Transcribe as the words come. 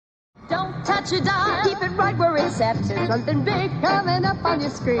Don't touch a dime. Keep it right where it's set. There's something big coming up on your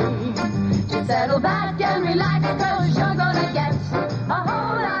screen. Just settle back and relax, cause you're gonna get a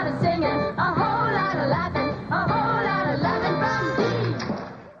whole lot of singing, a whole lot of laughing, a whole lot of loving from me.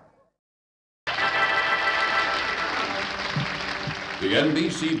 The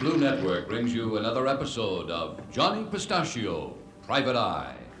NBC Blue Network brings you another episode of Johnny Pistachio, Private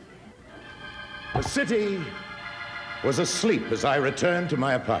Eye. The city was asleep as I returned to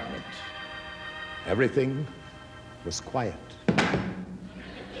my apartment. Everything was quiet.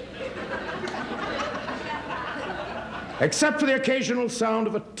 Except for the occasional sound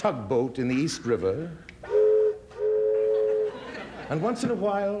of a tugboat in the East River. And once in a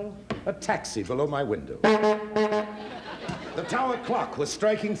while, a taxi below my window. The tower clock was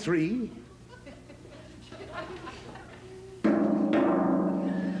striking 3.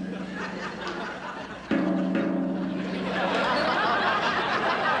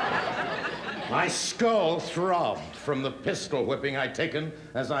 My skull throbbed from the pistol whipping I'd taken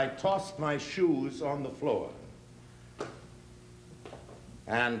as I tossed my shoes on the floor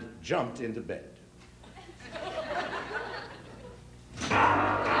and jumped into bed.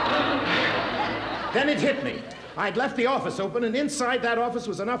 Then it hit me. I'd left the office open, and inside that office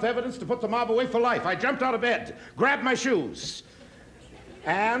was enough evidence to put the mob away for life. I jumped out of bed, grabbed my shoes,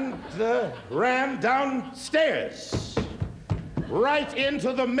 and ran downstairs, right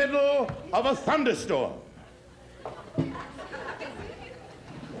into the middle of a thunderstorm.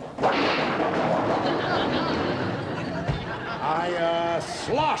 I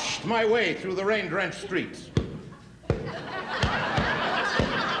sloshed my way through the rain-drenched streets.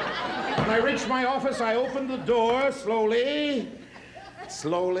 When I reached my office, I opened the door slowly,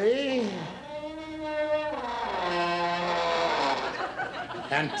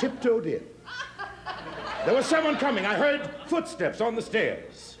 and tiptoed in. There was someone coming. I heard footsteps on the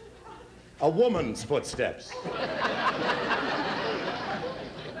stairs. A woman's footsteps.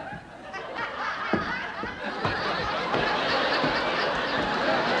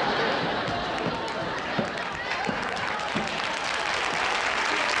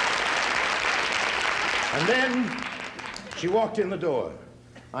 And then she walked in the door.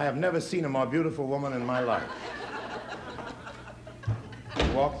 I have never seen a more beautiful woman in my life. She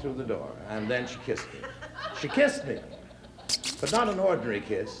walked through the door, and then she kissed me. She kissed me, but not an ordinary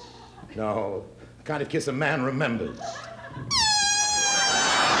kiss. No, the kind of kiss a man remembers.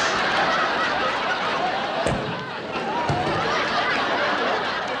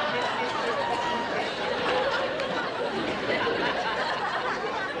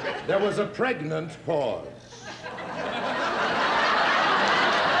 There was a pregnant pause.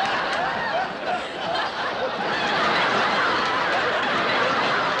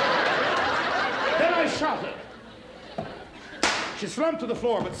 Then I shot her. She slumped to the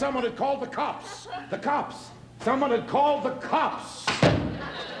floor, but someone had called the cops. The cops. Someone had called the cops. I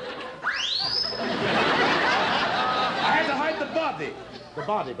had to hide the body. The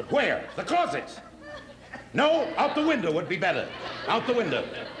body, but where? The closet. No, out the window would be better. Out the window.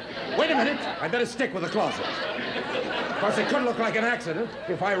 Wait a minute, I better stick with the closet. Of course, it could look like an accident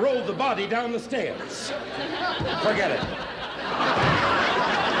if I rolled the body down the stairs. Forget it.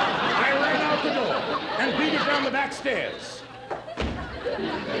 I ran out the door and beat it down the back stairs.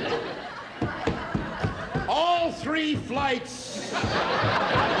 All 3 flights.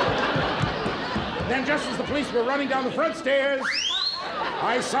 Then just as the police were running down the front stairs,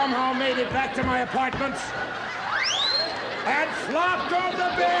 I somehow made it back to my apartment and flopped on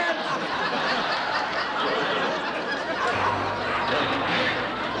the bed.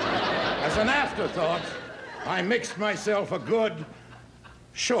 As an afterthought, I mixed myself a good,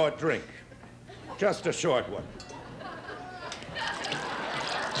 short drink. Just a short one.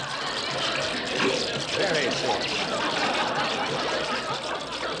 Very short.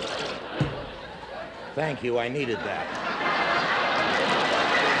 Thank you, I needed that.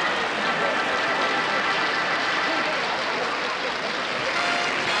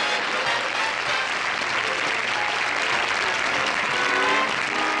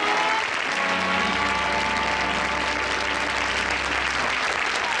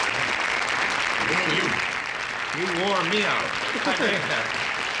 You wore me out.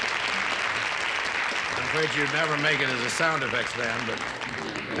 I'm afraid you'd never make it as a sound effects man, but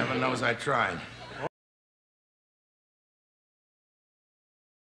heaven knows I tried.